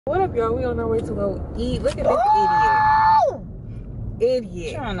What up, y'all? We on our way to go eat. Look at this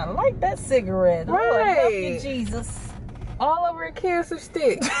idiot. Trying to light that cigarette. Right. Lord, help you, Jesus. All over a cancer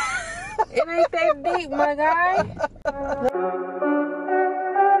stick. It ain't that deep, my guy.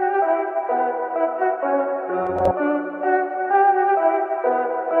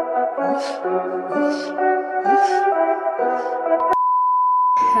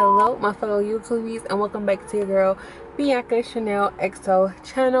 Hello, my fellow YouTubies, and welcome back to your girl, Bianca ChanelXO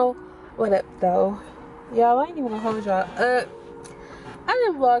channel. What up, though? Y'all, I ain't even gonna hold y'all up. I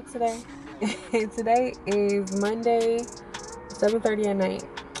didn't vlog today. Today is Monday, 7:30 at night.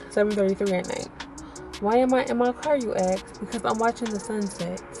 7:33 at night. Why am I in my car, you ask? Because I'm watching the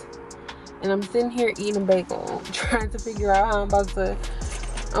sunset. And I'm sitting here eating a bagel, trying to figure out how I'm about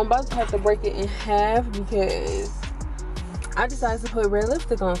to have to break it in half because I decided to put red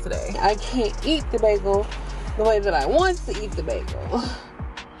lipstick on today. I can't eat the bagel the way that I want to eat the bagel.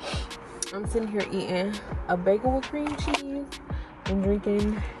 I'm sitting here eating a bagel with cream cheese and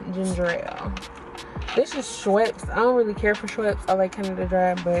drinking ginger ale. This is Schweppes. I don't really care for Schweppes. I like Canada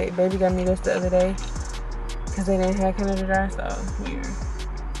Dry, but baby got me this the other day because they didn't have Canada Dry, so yeah.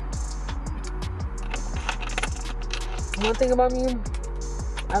 One thing about me,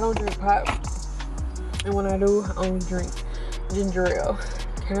 I don't drink pop, and when I do, I only drink ginger ale.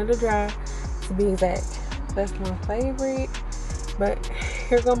 Canada Dry, to be exact. That's my favorite. But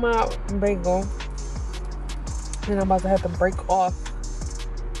here go my bagel, and I'm about to have to break off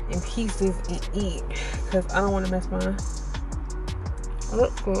in pieces and eat because I don't want to mess my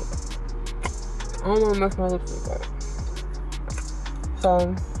lipstick. I don't want to mess my lipstick up.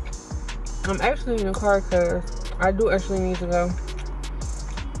 So I'm actually in the car because I do actually need to go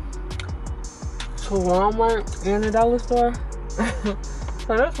to Walmart and the dollar store.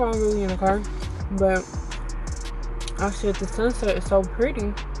 So that's why I'm really in the car. But I said the sunset is so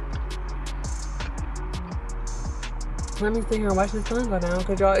pretty. Let me sit here and watch the sun go down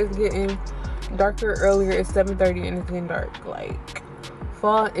because y'all, it's getting darker earlier. It's 7:30 and it's getting dark. Like,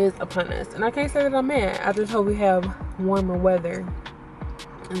 fall is upon us. And I can't say that I'm mad. I just hope we have warmer weather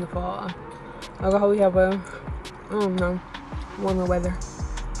in the fall. I hope we have I don't know, warmer weather.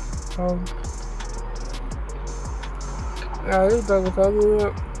 So yeah, this burger so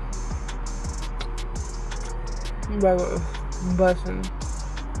good. This burger is busting.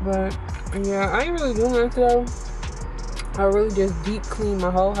 But yeah, I ain't really doing that today. I really just deep cleaned my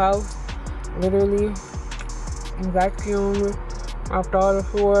whole house. Literally vacuumed, mopped all the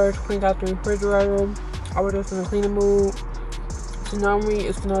floors, cleaned out the refrigerator. I was just in a cleaning mood. To know me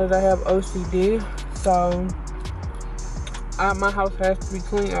is to know that I have OCD. So my house has to be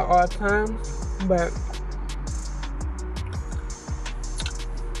clean at all times. But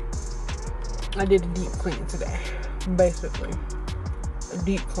I did a deep clean today, basically a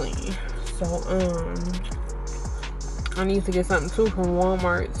deep clean. So I need to get something too from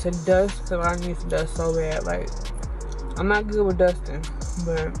Walmart to dust because I need to dust so bad. Like, I'm not good with dusting,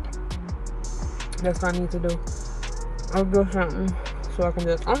 but that's what I need to do. I'll do something so I can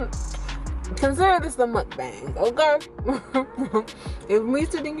just consider this a mukbang, okay? If me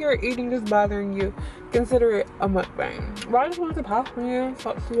sitting here eating is bothering you, consider it a mukbang. But I just wanted to pop in,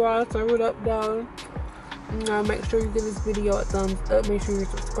 talk to you all, serve it up, though. You know, make sure you give this video a thumbs up. Make sure you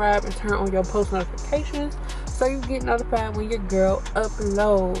subscribe and turn on your post notifications so you get notified when your girl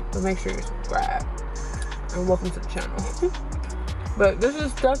upload. But make sure you subscribe. And welcome to the channel. But this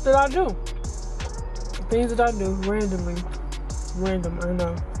is stuff that I do. Things that I do randomly. Random, I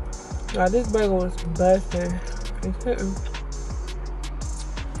know. Now this bagel is busting. It's hitting.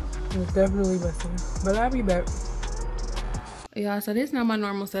 It's definitely busting. But I'll be back. Y'all, so this is not my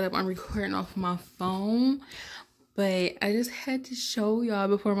normal setup. I'm recording off my phone. But I just had to show y'all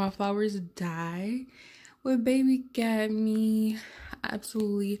before my flowers die what baby got me. I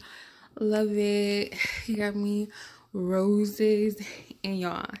absolutely love it. He got me roses. And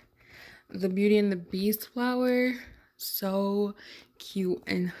y'all, the Beauty and the Beast flower, so cute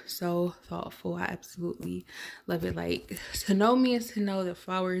and so thoughtful. I absolutely love it. Like, to know me is to know that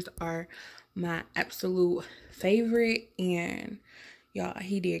flowers are my absolute favorite. And y'all,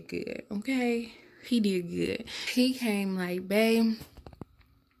 he did good, okay? He did good. He came like, babe,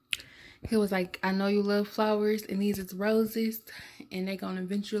 he was like, I know you love flowers and these is roses and they gonna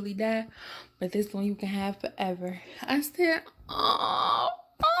eventually die, but this one you can have forever. I said, oh.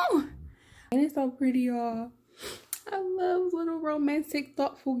 And it's so pretty, y'all. I love little romantic,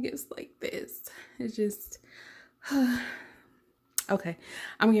 thoughtful gifts like this. It's just, okay.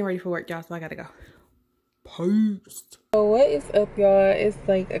 I'm getting ready for work, y'all, so I gotta go. Peace. So what is up, y'all? It's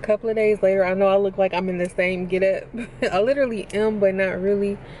like a couple of days later. I know I look like I'm in the same get up. I literally am, but not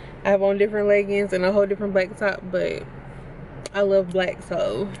really. I have on different leggings and a whole different black top, but I love black,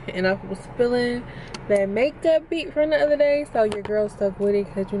 so. And I was feeling that makeup beat from the other day, so your girl stuck with it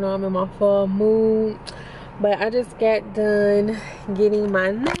because, you know, I'm in my fall mood. But I just got done getting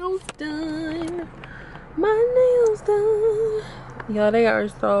my nails done. My nails done. Y'all, they are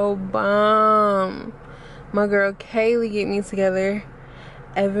so bomb. My girl Kaylee get me together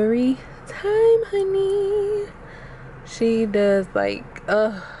every time, honey. She does, like,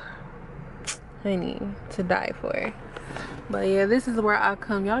 honey, to die for. But yeah, this is where I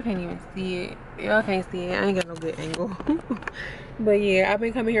come. Y'all can't even see it. Y'all can't see it. I ain't got no good angle. But yeah, I've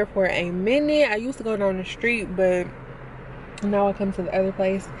been coming here for a minute. I used to go down the street, but now I come to the other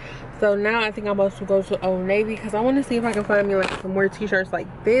place. So now I think I'm supposed to go to Old Navy because I want to see if I can find me like some more t-shirts like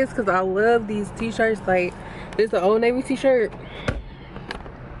this, because I love these t-shirts. Like, this is an Old Navy t-shirt,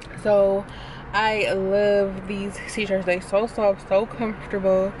 so I love these t-shirts. They so soft, so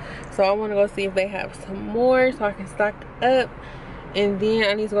comfortable. So I want to go see if they have some more so I can stock up. And then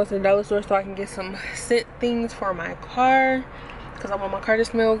I need to go to the dollar store so I can get some scent things for my car, because I want my car to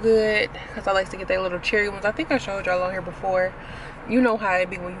smell good, because I like to get that little cherry ones. I think I showed y'all on here before. You know how it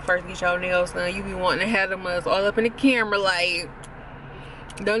be when you first get your nails done. You be wanting to have them all up in the camera, like,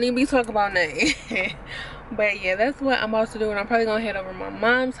 don't even be talking about nothing. But yeah, that's what I'm about to do. And I'm probably gonna head over to my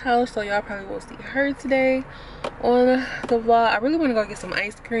mom's house, so y'all probably will see her today on the vlog. I really want to go get some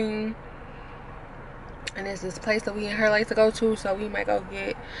ice cream, and there's this place that we and her like to go to, so we might go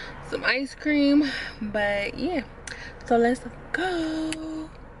get some ice cream. But yeah, so let's go.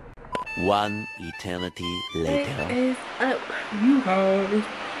 One eternity later. It is up, you guys.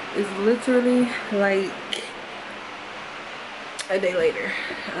 It's literally like a day later.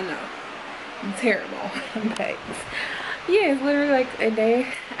 I know, I'm terrible. But yeah, it's literally like a day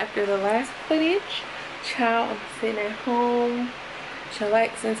after the last footage. Child, I'm sitting at home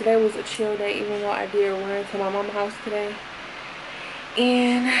chillaxing. Today was a chill day, even though I did run to my mama's house today.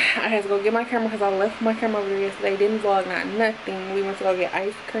 And I had to go get my camera because I left my camera over there yesterday. Didn't vlog, not nothing. We went to go get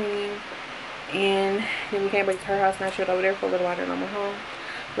ice cream, and then we came back to her house and I chilled over there for a little while. Then I'm home.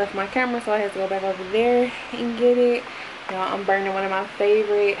 Left my camera, so I had to go back over there and get it. Y'all, I'm burning one of my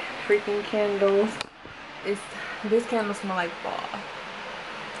favorite freaking candles. This candle smells like fall.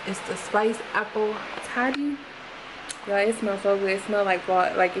 It's the spiced apple toddy. Y'all, it smells so good. It smells like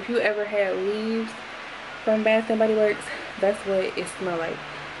fall. Like, if you ever had leaves from Bath and Body Works, that's what it smells like.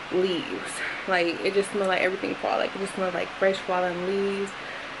 Leaves. Like, it just smells like everything fall. Like, it just smells like fresh fallen leaves.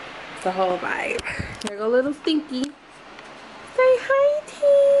 It's a whole vibe. There go little Stinky. Say hi,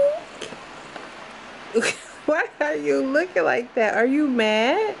 Tink. Why are you looking like that? Are you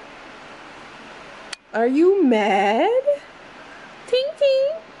mad? Are you mad? Tink,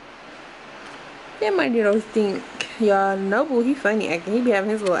 tink. That my little Stink. Y'all, Noble, he funny acting. He be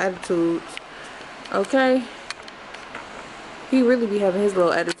having his little attitudes. Okay? He really be having his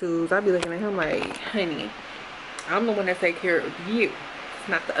little attitudes. I be looking at him like, honey, I'm the one that take care of you. It's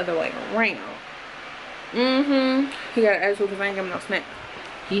not the other way around. He got an attitude because I ain't give him no snacks.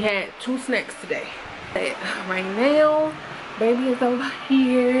 He had 2 snacks today. But right now, baby is over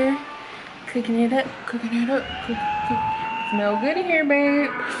here cooking it up, cooking it up, Smell good in here, babe.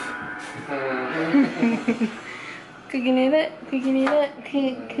 Cooking it up, cooking it up,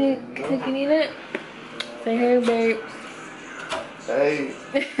 cooking it up. Say hey, babe. Hey,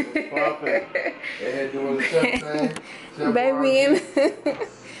 poppin'. Hey, doing the chef thing. Baby,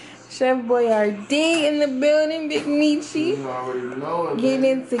 Chef Boyardee in the building, Big Michi. You already know it,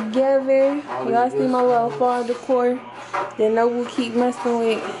 getting it together. Y'all see my little fall decor that Noble keep messing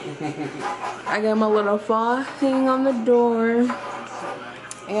with. I got my little fall thing on the door.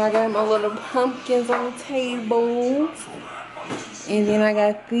 And I got my little pumpkins on the table. And then I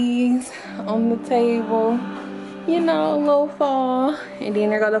got these on the table. You know, a little fall. And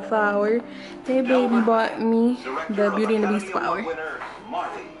then I got a flower that baby bought me. The Beauty and the Beast flower.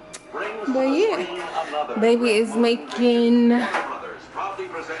 But yeah, baby is making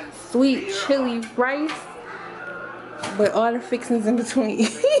sweet chili rice, but all the fixings in between.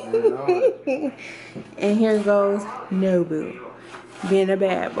 And here goes Nobu, being a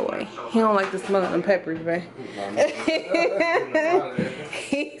bad boy. He don't like the smell of them peppers, but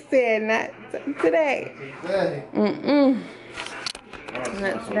he said not today.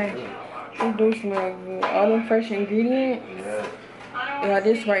 Not today. It do smell good. All them fresh ingredients. Yeah,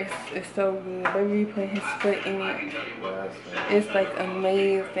 this rice is so good. Baby put his foot in it. It's like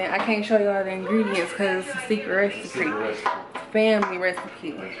amazing. I can't show y'all the ingredients because it's a secret recipe. family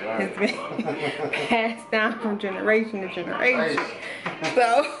recipe. That's right. It's been passed down from generation to generation.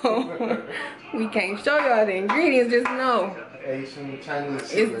 So we can't show y'all the ingredients, just know It's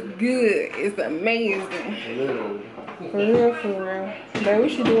it's good. It's amazing. Literally. For real, for real. But we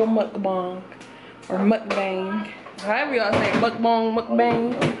should do a mukbang or mukbang. However y'all say mukbang,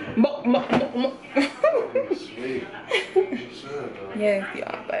 mukbang, muk. Sweet. Yes,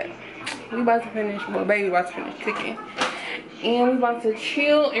 y'all. But we about to finish. Well, baby about to finish cooking, and we about to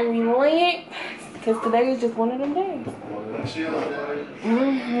chill and relax because today is just one of them days.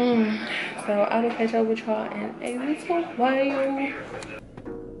 So I will catch up with y'all in a little while.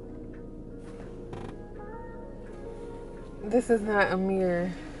 This is not a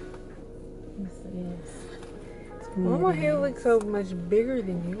mirror. Yes, it is. Why my hair looks so much bigger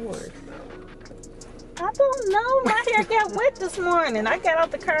than yours? I don't know. My hair got wet this morning. I got out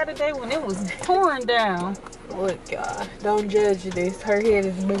the car today when it was pouring down. Look, y'all, don't judge this. Her head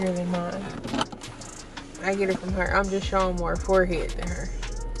is bigger than mine. I get it from her. I'm just showing more forehead than her.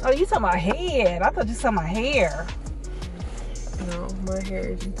 Oh, you talking about head? I thought you talking about hair. No, my hair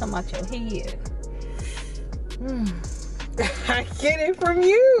is. You talking about your head? I get it from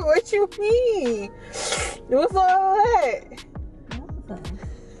you. What you mean? What's all that? Nothing.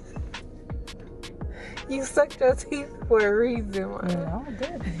 You sucked your teeth for a reason. No, I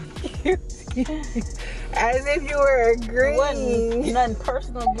didn't. As if you were It agreeing. wasn't nothing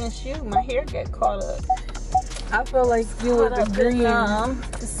personal against you. My hair got caught up. I feel like you was Caught up agreeing. in,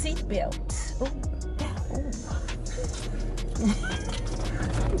 the seat belt.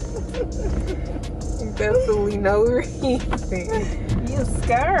 There's absolutely no reason. You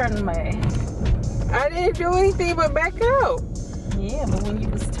scaring me. I didn't do anything but back out. Yeah, but when you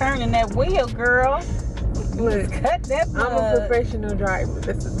was turning that wheel, girl, Look, cut that I'm blood. a professional driver.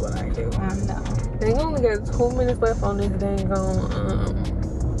 This is what I do. I know. They only got 2 minutes left on this dang on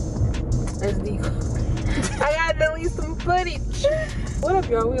SD card. I gotta delete some footage. What up,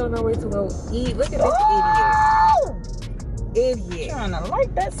 y'all? We on our way to go eat. Look at this idiot. Trying to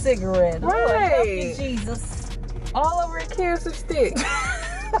light that cigarette. Lord, help you, Right. Jesus. All over a cancer stick.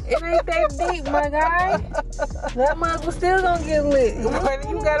 It ain't that deep, my guy. That mug was still gonna get lit, whether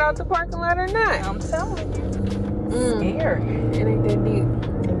you got out the parking lot or not. I'm telling you. Scary. It ain't that deep.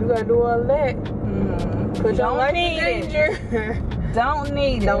 If you gotta do all that, put your life in danger. Don't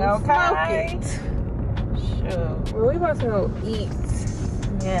need it, Don't okay? smoke it. Sure. Well, we about to go eat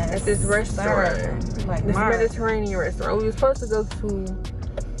Yes. at this restaurant. sir. Like This Mark. Mediterranean restaurant. We were supposed to go to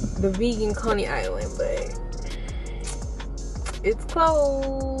the vegan Coney Island, but it's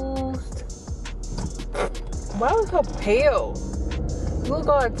closed. Why are you so pale? You look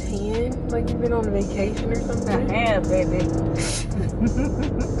all tan, like you've been on a vacation or I something. have, baby.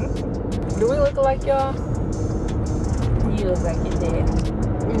 Do we look like y'all? You look like your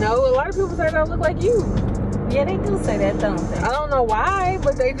daddy. No, a lot of people say I look like you. Yeah, they do say that, don't they? I don't know why,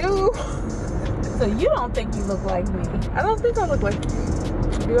 but they do. So you don't think you look like me? I don't think I look like you.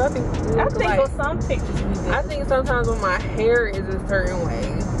 Do I think you I look think like? on some pictures we do. I think sometimes when my hair is a certain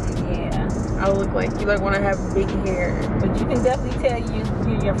way, Yeah. I look like you. Like when I have big hair. But you can definitely tell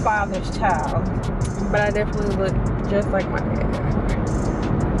you're your father's child. But I definitely look just like my dad.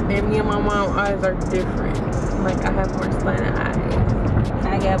 And me and my mom eyes are different. Like I have more slanted eyes.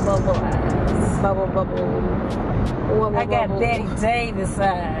 I got bubble eyes. Bubble, bubble. Wubble, I got bubble. Betty Davis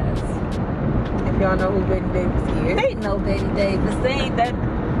eyes. If y'all know who Betty Davis is. They know Betty Davis. They ain't that.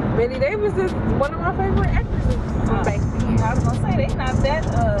 Betty Davis is one of my favorite actresses from back then. I was gonna say they not that.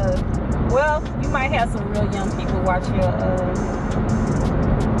 Well, you might have some real young people watch your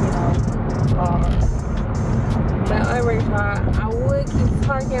But alright, y'all, I would keep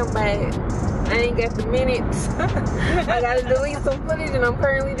talking, but I ain't got the minutes. I gotta delete some footage and I'm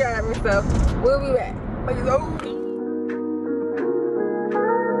currently driving, so we'll be back. Let's go.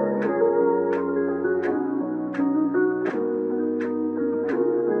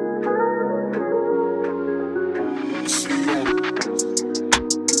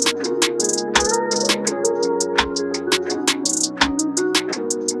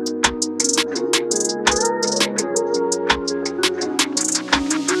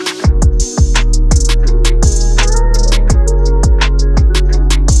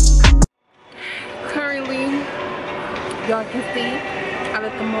 Y'all can see I'm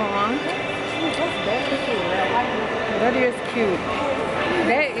at the mall. That is cute.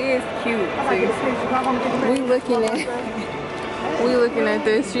 That is cute. We looking at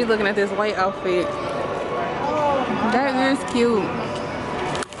this. She's looking at this white outfit. That is cute.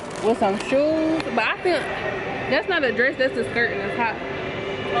 With some shoes. But I think that's not a dress, that's a skirt and it's hot.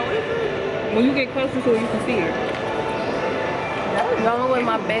 When you get closer to it, you can see it. Going with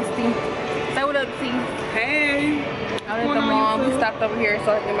my bestie. Say what up, T. Hey. Out at the mall. We stopped over here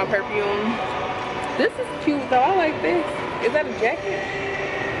so I can get my perfume. This is cute though. I like this. Is that a jacket?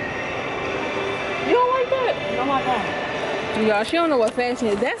 You don't like that? Oh my God. Y'all, she don't know what fashion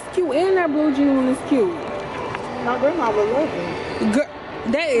is. That's cute. And that blue jean is cute. My grandma would love it. Girl,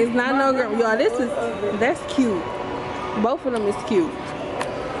 that is not no girl. Y'all, that's cute. Both of them is cute.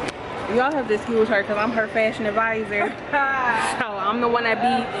 Y'all have to excuse her because I'm her fashion advisor. So I'm the one that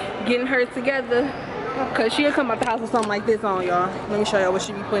be getting her together. Because she'll come out the house with something like this on, y'all. Let me show y'all what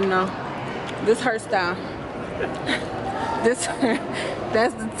she be putting on. This her style. That's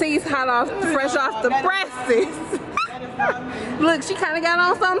the teeth hot off, fresh off the presses. Look, she kind of got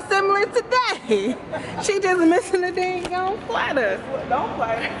on something similar today. She just missing the dang on sweater. Don't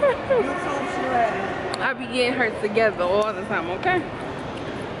play. I be getting her together all the time, okay?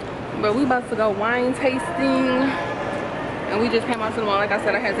 But we about to go wine tasting. And we just came out to the mall. Like I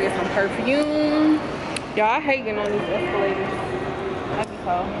said, I had to get some perfume. Y'all, I hate getting on these escalators.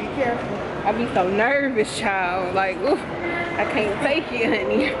 Be careful. I be so nervous, child. Like, oof, I can't take it,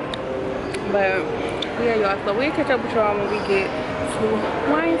 honey. But yeah, y'all. So we'll catch up with y'all when we get to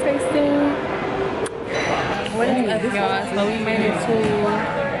wine tasting. What is up, y'all? So we made it to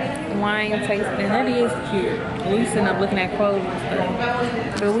wine tasting. That is cute. We sitting up looking at clothes and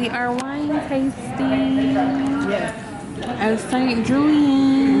stuff. But we are wine tasting. Yes. At St.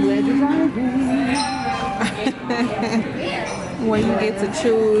 Julian. When you get to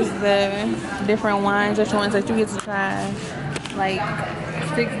choose the different wines, which ones that you get to try, like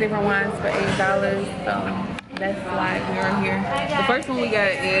 6 different wines for $8. So that's why we're here. The first one we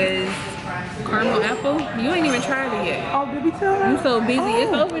got is caramel apple. You ain't even tried it yet. Oh, did we tell her? You so busy. Oh.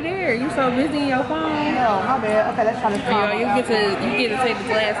 It's over there. You so busy in your phone. No, my bad. Okay, let's try this. Y'all, you get to take the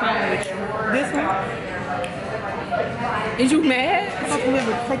glass home with you. This one? Is you mad?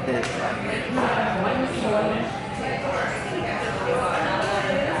 Take this.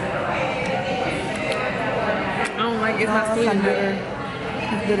 I don't like it. It's not sweet enough.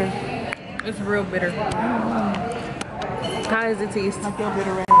 It's bitter. It's real bitter. How does it taste? I feel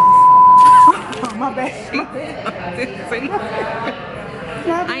bitter right now. My bad.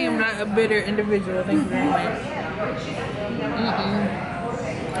 I am not a bitter individual. Thank you very much.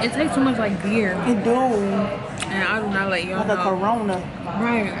 It tastes too much like beer. It do. And I do not like y'all Like a Corona.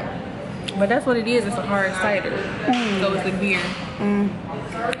 Right. But that's what it is. It's a hard cider. So it's a beer.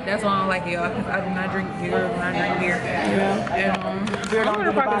 That's why I don't like it, y'all. Because I do not drink beer when I drink beer. Yeah. And I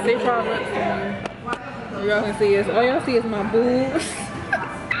wonder if I can sit y'all up somewhere. Y'all can see us. All y'all see is my boobs.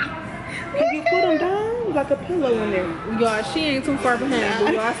 Can you put them down? Like a pillow in there. Y'all, she ain't too far behind.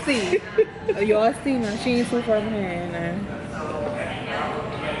 But y'all see. Y'all see now. She ain't too far behind now.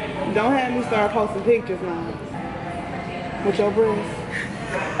 Don't have me start posting pictures now. With your breasts.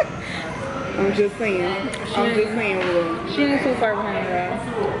 I'm just saying. Will. She ain't too far behind, y'all.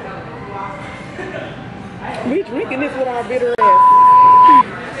 We drinking this with our bitter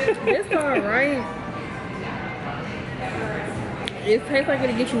ass. It's alright. It tastes like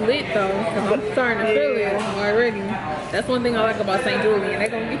it'll get you lit though, because I'm starting to feel it already. That's one thing I like about St. Julian. They're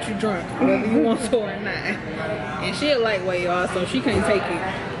gonna get you drunk, whether you want to or not. And she a lightweight, y'all, so she can't take it.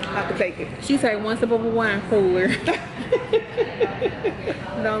 I can take it. She take one sip of a wine cooler.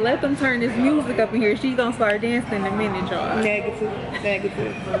 Don't let them turn this music up in here. She gonna start dancing in a minute, y'all.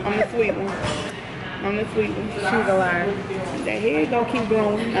 Negative. I'm the sweet one. She's a liar. That head gonna keep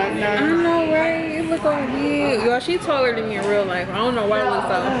going. I know, right? It look all weird. Y'all, she taller than me in real life. I don't know why it looks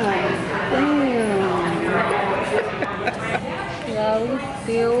so. Damn. Y'all, we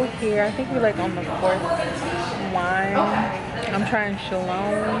still here. I think we're like on the 4th wine. I'm trying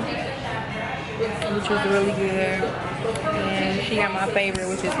Shalom, which was really good. And she got my favorite,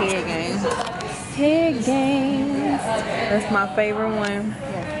 which is Head Games. Head Games. That's my favorite one.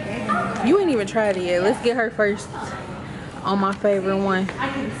 You ain't even tried it yet. Let's get her first on my favorite one.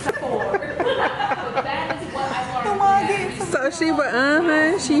 So she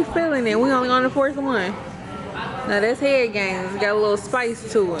feeling it. We only on the 4th one. Now that's Head Games. Got a little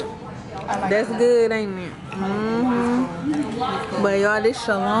spice to it. That's good, ain't it? But y'all, this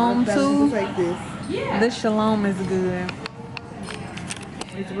Shalom too. This Shalom is good.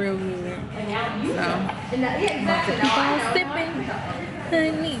 It's real good. So, I'm about to keep on sipping.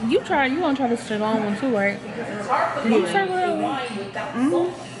 Honey, you gonna try this Shalom one too, right? You try that one?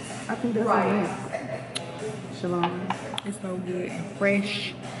 I think that's right. Shalom. It's so good and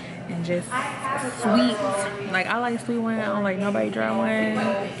fresh and just sweet. Like, I like sweet wine. I don't like nobody dry wine.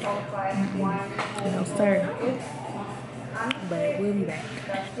 No sir. But we'll be back.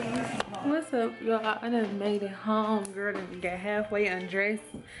 What's what's up, y'all? I done made it home, girl, and got halfway undressed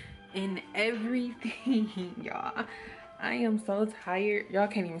and everything. Y'all, I am so tired. Y'all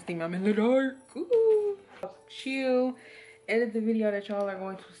can't even see me, I'm in the dark. Ooh. Chill, edit the video that y'all are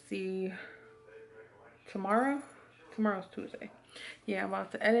going to see tomorrow. Tomorrow's Tuesday. Yeah, I'm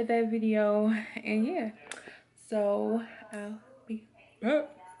about to edit that video, and yeah, so I'll be back.